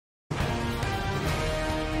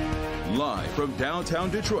Live from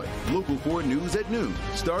downtown Detroit, Local 4 News at noon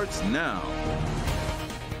starts now.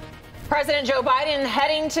 President Joe Biden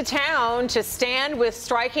heading to town to stand with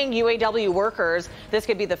striking UAW workers. This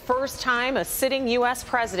could be the first time a sitting U.S.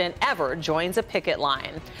 president ever joins a picket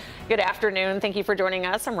line. Good afternoon. Thank you for joining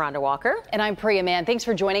us. I'm Rhonda Walker. And I'm Priya Mann. Thanks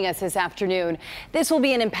for joining us this afternoon. This will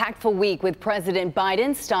be an impactful week with President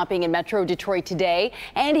Biden stopping in Metro Detroit today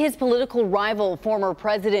and his political rival, former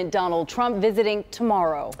President Donald Trump, visiting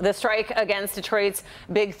tomorrow. The strike against Detroit's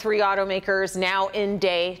big three automakers now in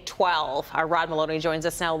day 12. Our Rod Maloney joins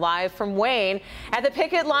us now live from Wayne at the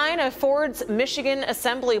picket line of Ford's Michigan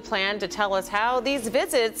assembly plant to tell us how these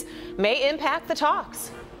visits may impact the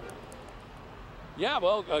talks. Yeah,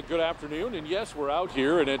 well, good afternoon. And yes, we're out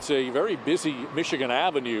here, and it's a very busy Michigan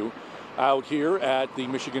Avenue out here at the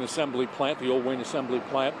Michigan Assembly Plant, the old Wayne Assembly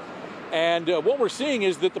Plant. And what we're seeing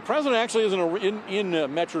is that the president actually isn't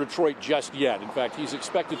in Metro Detroit just yet. In fact, he's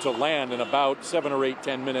expected to land in about 7 or 8,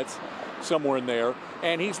 10 minutes, somewhere in there.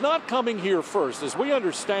 And he's not coming here first. As we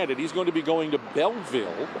understand it, he's going to be going to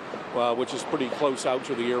Belleville, which is pretty close out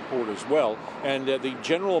to the airport as well. And the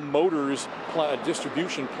General Motors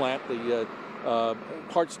distribution plant, the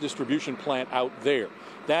parts distribution plant out there.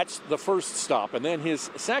 That's the first stop. And then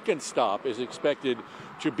his second stop is expected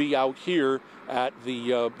to be out here at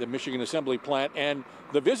the Michigan Assembly Plant. And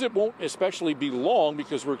the visit won't especially be long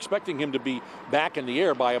because we're expecting him to be back in the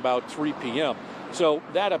air by about 3 p.m. So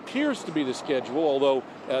that appears to be the schedule, although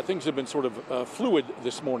things have been sort of fluid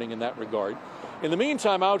this morning in that regard. In the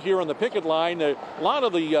meantime, out here on the picket line, a lot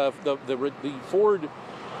of the Ford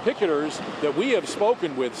picketers that we have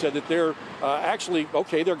spoken with said that they're actually,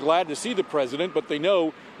 okay, they're glad to see the president, but they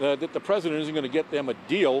know that the president isn't going to get them a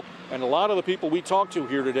deal. And a lot of the people we talked to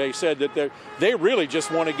here today said that they really just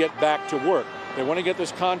want to get back to work. They want to get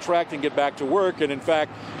this contract and get back to work. And in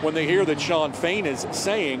fact, when they hear that Sean Fain is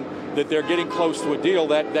saying that they're getting close to a deal,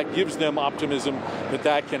 that gives them optimism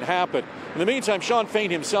that can happen. In the meantime, Sean Fain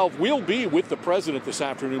himself will be with the president this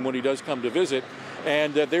afternoon when he does come to visit.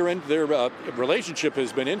 And their relationship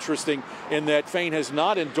has been interesting in that Fain has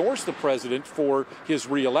not endorsed the president for his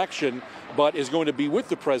reelection, but is going to be with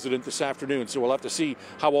the president this afternoon. So we'll have to see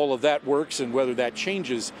how all of that works and whether that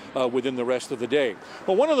changes within the rest of the day.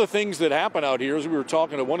 But one of the things that happened out here is we were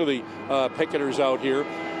talking to one of the picketers out here,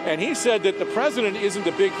 and he said that the president isn't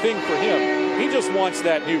a big thing for him. He just wants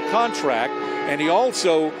that new contract. And he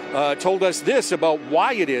also told us this about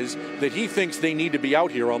why it is that he thinks they need to be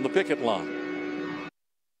out here on the picket line.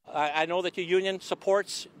 I know that the union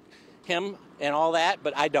supports him and all that,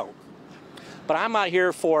 but I don't. But I'm out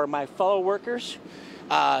here for my fellow workers.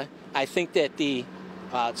 I think that the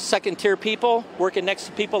second-tier people working next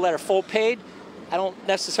to people that are full paid, I don't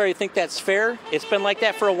necessarily think that's fair. It's been like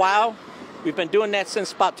that for a while. We've been doing that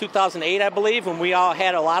since about 2008, I believe, when we all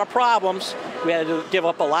had a lot of problems. We had to give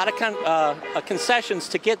up a lot of concessions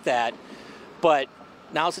to get that. But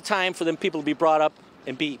now's the time for them people to be brought up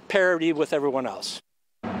and be parity with everyone else.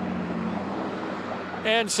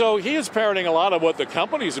 And so he is parroting a lot of what the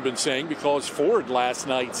companies have been saying, because Ford last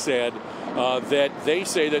night said that they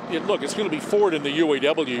say that, look, it's going to be Ford and the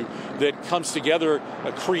UAW that comes together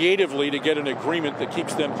creatively to get an agreement that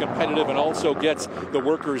keeps them competitive and also gets the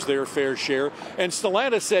workers their fair share. And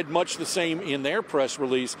Stellantis said much the same in their press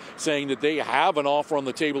release, saying that they have an offer on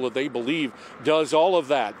the table that they believe does all of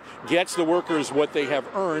that, gets the workers what they have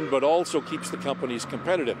earned, but also keeps the companies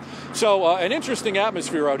competitive. So an interesting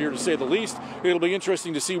atmosphere out here, to say the least. It'll be interesting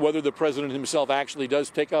to see whether the president himself actually does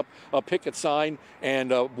take up a picket sign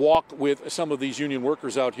and walk with some of these union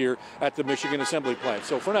workers out here at the Michigan Assembly Plant.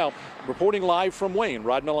 So for now, reporting live from Wayne,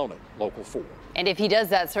 Rod Maloney, Local 4. And if he does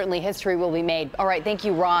that, certainly history will be made. All right, thank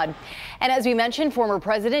you, Rod. And as we mentioned, former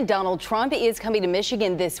President Donald Trump is coming to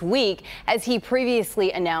Michigan this week. As he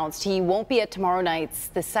previously announced, he won't be at tomorrow night's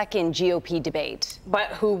the second GOP debate.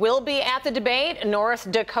 But who will be at the debate? North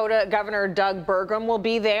Dakota Governor Doug Burgum will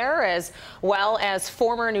be there, as well as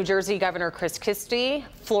former New Jersey Governor Chris Christie,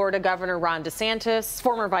 Florida Governor Ron DeSantis,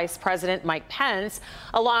 former Vice President Mike Pence,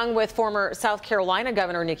 along with former South Carolina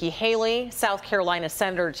Governor Nikki Haley, South Carolina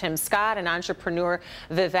Senator Tim Scott, and entrepreneur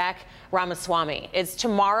Vivek Ramaswamy. It's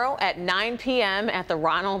tomorrow at 9 p.m. at the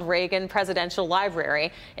Ronald Reagan Presidential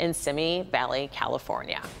Library in Simi Valley,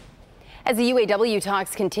 California. As the UAW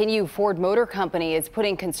talks continue, Ford Motor Company is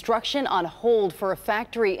putting construction on hold for a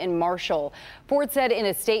factory in Marshall. Ford said in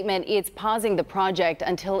a statement it's pausing the project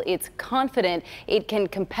until it's confident it can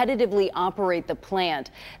competitively operate the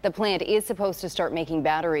plant. The plant is supposed to start making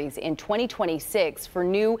batteries in 2026 for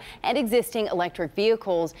new and existing electric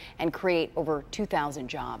vehicles and create over 2,000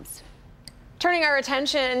 jobs. Turning our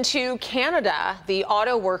attention to Canada, the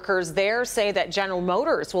auto workers there say that General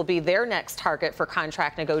Motors will be their next target for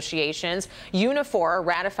contract negotiations. Unifor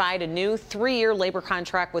ratified a new 3-year labor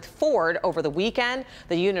contract with Ford over the weekend.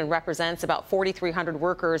 The union represents about 4,300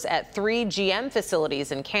 workers at 3 GM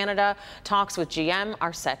facilities in Canada. Talks with GM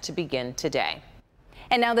are set to begin today.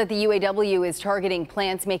 And now that the UAW is targeting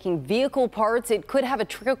plants making vehicle parts, it could have a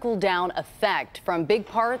trickle-down effect. From big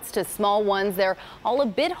parts to small ones, they're all a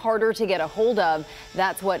bit harder to get a hold of.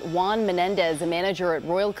 That's what Juan Menendez, a manager at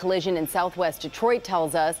Royal Collision in Southwest Detroit,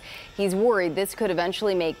 tells us. He's worried this could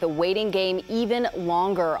eventually make the waiting game even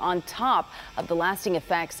longer on top of the lasting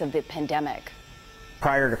effects of the pandemic.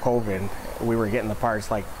 Prior to COVID, we were getting the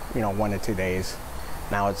parts like, 1 to 2 days.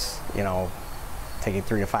 Now it's, taking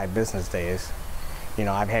 3 to 5 business days.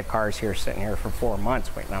 I've had cars here sitting here for 4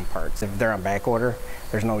 months waiting on parts. If they're on back order,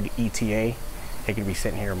 there's no ETA. They could be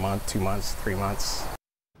sitting here a month, 2 months, 3 months.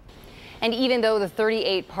 And even though the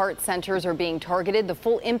 38 parts centers are being targeted, the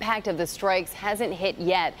full impact of the strikes hasn't hit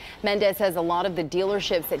yet. Mendez says a lot of the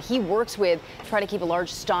dealerships that he works with try to keep a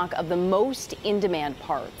large stock of the most in-demand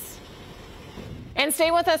parts. And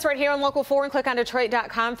stay with us right here on Local 4 and click on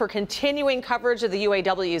Detroit.com for continuing coverage of the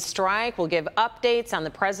UAW strike. We'll give updates on the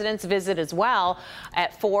president's visit as well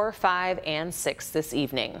at 4, 5, and 6 this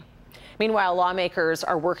evening. Meanwhile, lawmakers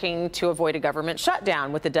are working to avoid a government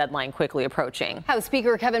shutdown with the deadline quickly approaching. House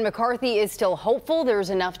Speaker Kevin McCarthy is still hopeful there's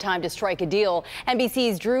enough time to strike a deal.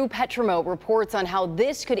 NBC's Drew Petrimo reports on how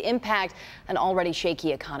this could impact an already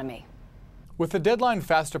shaky economy. With the deadline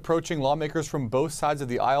fast approaching, lawmakers from both sides of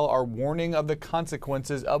the aisle are warning of the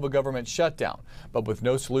consequences of a government shutdown. But with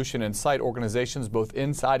no solution in sight, organizations both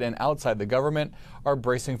inside and outside the government are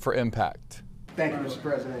bracing for impact. Thank you, Mr.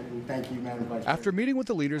 President, and thank you, Madam Vice President. After meeting with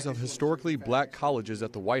the leaders of historically black colleges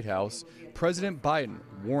at the White House, President Biden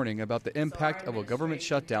warning about the impact of a government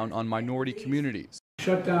shutdown on minority communities.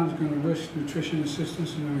 Shutdown is going to risk nutrition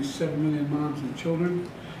assistance to nearly 7 million moms and children.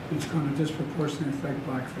 It's going to disproportionately affect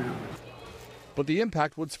black families. But the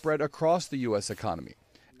impact would spread across the U.S. economy.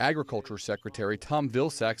 Agriculture Secretary Tom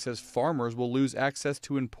Vilsack says farmers will lose access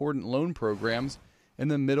to important loan programs in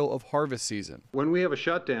the middle of harvest season. When we have a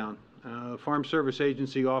shutdown, Farm Service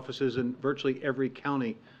Agency offices in virtually every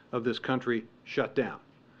county of this country shut down,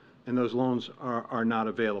 and those loans are not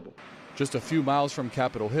available. Just a few miles from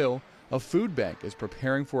Capitol Hill, a food bank is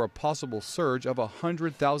preparing for a possible surge of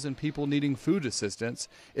 100,000 people needing food assistance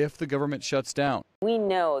if the government shuts down. We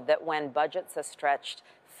know that when budgets are stretched,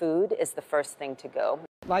 food is the first thing to go.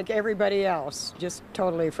 Like everybody else, just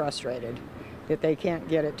totally frustrated that they can't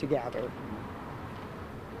get it together.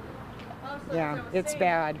 Yeah, it's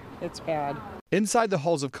bad. It's bad. Inside the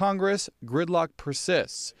halls of Congress, gridlock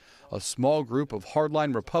persists. A small group of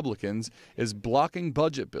hardline Republicans is blocking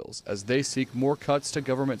budget bills as they seek more cuts to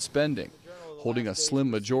government spending. Holding a slim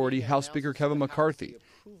majority, House Speaker Kevin McCarthy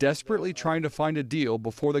desperately trying to find a deal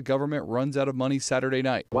before the government runs out of money Saturday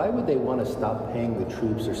night. Why would they want to stop paying the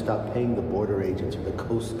troops or stop paying the border agents or the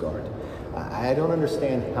Coast Guard? I don't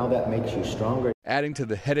understand how that makes you stronger. Adding to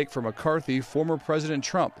the headache for McCarthy, former President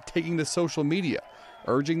Trump taking to social media,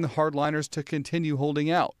 urging the hardliners to continue holding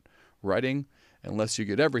out, writing, "Unless you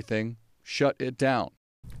get everything, shut it down."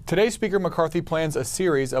 Today, Speaker McCarthy plans a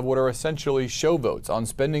series of what are essentially show votes on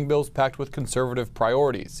spending bills packed with conservative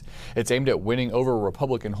priorities. It's aimed at winning over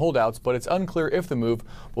Republican holdouts, but it's unclear if the move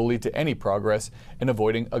will lead to any progress in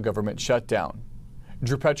avoiding a government shutdown.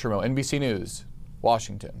 Drew Petrimo, NBC News,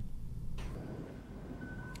 Washington.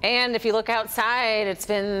 And if you look outside, it's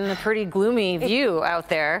been a pretty gloomy view out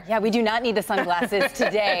there. Yeah, we do not need the sunglasses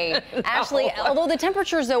today. No. Ashley, although the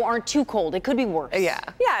temperatures, though, aren't too cold, it could be worse. Yeah,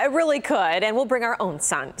 it really could. And we'll bring our own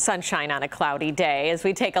sunshine on a cloudy day. As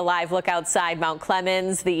we take a live look outside Mount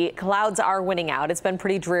Clemens, the clouds are winning out. It's been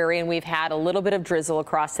pretty dreary, and we've had a little bit of drizzle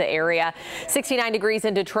across the area. 69 degrees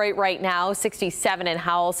in Detroit right now, 67 in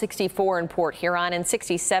Howell, 64 in Port Huron, and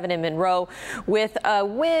 67 in Monroe, with a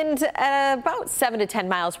wind at about 7 to 10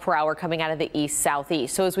 miles per hour coming out of the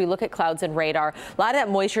east-southeast. So as we look at clouds and radar, a lot of that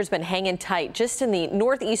moisture has been hanging tight just in the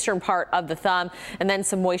northeastern part of the thumb, and then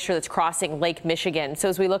some moisture that's crossing Lake Michigan. So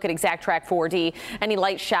as we look at Exact Track 4D, any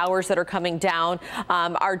light showers that are coming down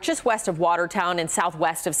are just west of Watertown and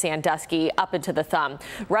southwest of Sandusky up into the thumb.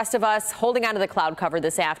 Rest of us holding on to the cloud cover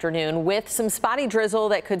this afternoon with some spotty drizzle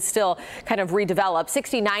that could still kind of redevelop.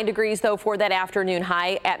 69 degrees though for that afternoon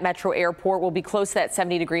high at Metro Airport. Will be close to that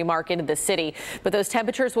 70-degree mark into the city, but those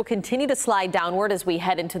temperatures temperatures will continue to slide downward as we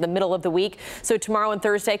head into the middle of the week. So tomorrow and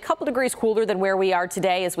Thursday, a couple degrees cooler than where we are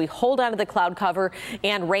today as we hold on to the cloud cover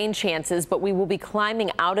and rain chances, but we will be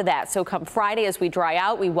climbing out of that. So come Friday, as we dry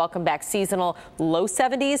out, we welcome back seasonal low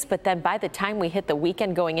 70s, but then by the time we hit the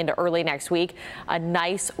weekend going into early next week, a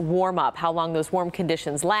nice warm up. How long those warm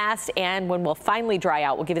conditions last and when we'll finally dry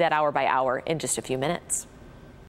out, we'll give you that hour by hour in just a few minutes.